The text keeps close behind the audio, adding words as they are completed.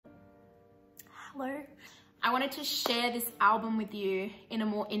hello. I wanted to share this album with you in a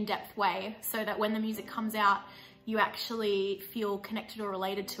more in-depth way so that when the music comes out, you actually feel connected or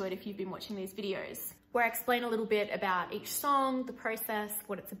related to it if you've been watching these videos, where I explain a little bit about each song, the process,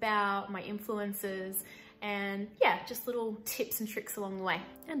 what it's about, my influences, and yeah, just little tips and tricks along the way.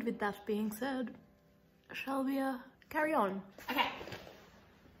 And with that being said, shall we carry on? Okay.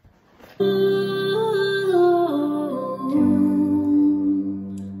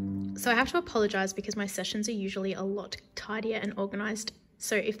 So I have to apologize because my sessions are usually a lot tidier and organized.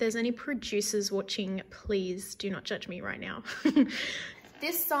 So if there's any producers watching, please do not judge me right now.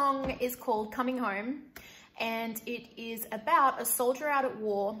 This song is called Coming Home, and it is about a soldier out at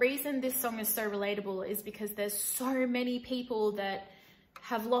war. The reason this song is so relatable is because there's so many people that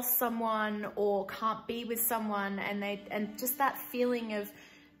have lost someone or can't be with someone, and just that feeling of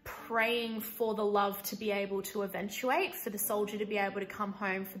praying for the love to be able to eventuate, for the soldier to be able to come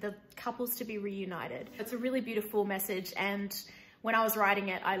home, for the couples to be reunited. It's a really beautiful message, and when I was writing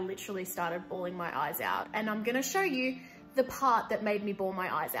it, I literally started bawling my eyes out, and I'm gonna show you the part that made me bawl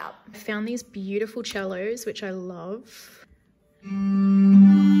my eyes out. I found these beautiful cellos, which I love.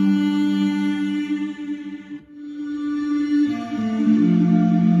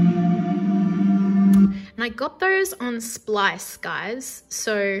 And I got those on Splice, guys.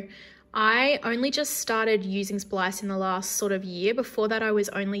 So I only just started using Splice in the last sort of year. Before that, I was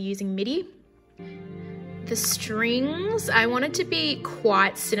only using MIDI. The strings, I wanted to be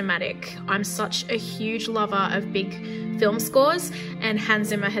quite cinematic. I'm such a huge lover of big film scores, and Hans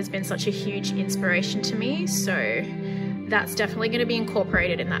Zimmer has been such a huge inspiration to me. So that's definitely going to be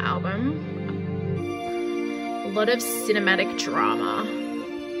incorporated in the album. A lot of cinematic drama.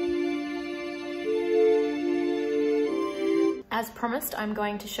 As promised, I'm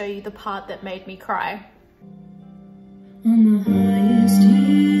going to show you the part that made me cry. On the highest hill,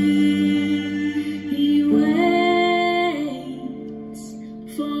 he waits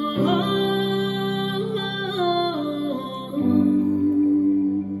for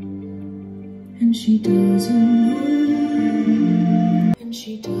and she doesn't know, and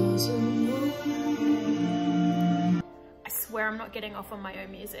she doesn't know. I swear I'm not getting off on my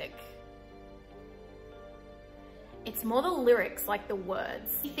own music. It's more the lyrics, like the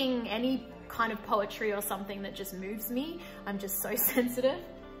words. Anything, any kind of poetry or something that just moves me, I'm just so sensitive.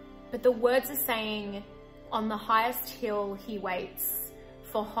 But the words are saying, on the highest hill he waits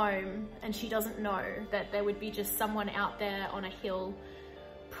for home, and she doesn't know that there would be just someone out there on a hill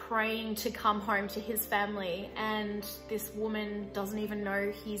praying to come home to his family, and this woman doesn't even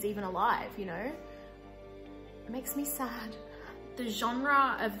know he's even alive, you know? It makes me sad. The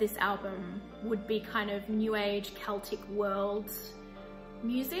genre of this album would be kind of new age Celtic world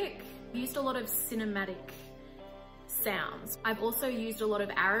music. I used a lot of cinematic sounds. I've also used a lot of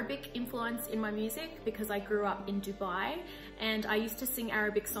Arabic influence in my music because I grew up in Dubai and I used to sing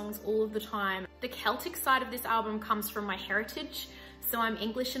Arabic songs all of the time. The Celtic side of this album comes from my heritage, so I'm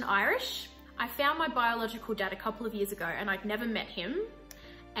English and Irish. I found my biological dad a couple of years ago and I'd never met him.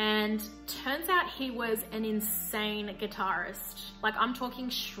 And turns out he was an insane guitarist. Like, I'm talking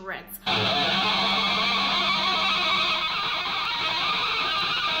shreds.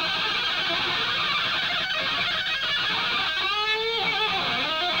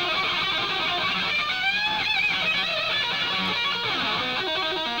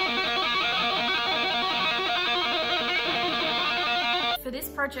 For this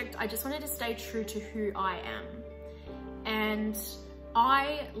project, I just wanted to stay true to who I am. And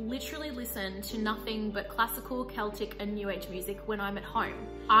I literally listen to nothing but classical, Celtic, and New Age music when I'm at home.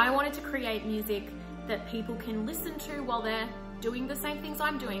 I wanted to create music that people can listen to while they're doing the same things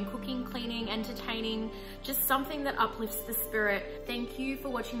I'm doing, cooking, cleaning, entertaining, just something that uplifts the spirit. Thank you for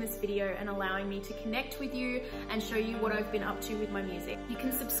watching this video and allowing me to connect with you and show you what I've been up to with my music. You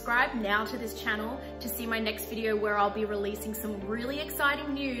can subscribe now to this channel to see my next video where I'll be releasing some really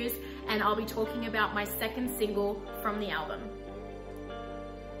exciting news, and I'll be talking about my second single from the album.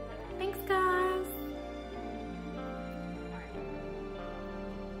 Thanks, guys.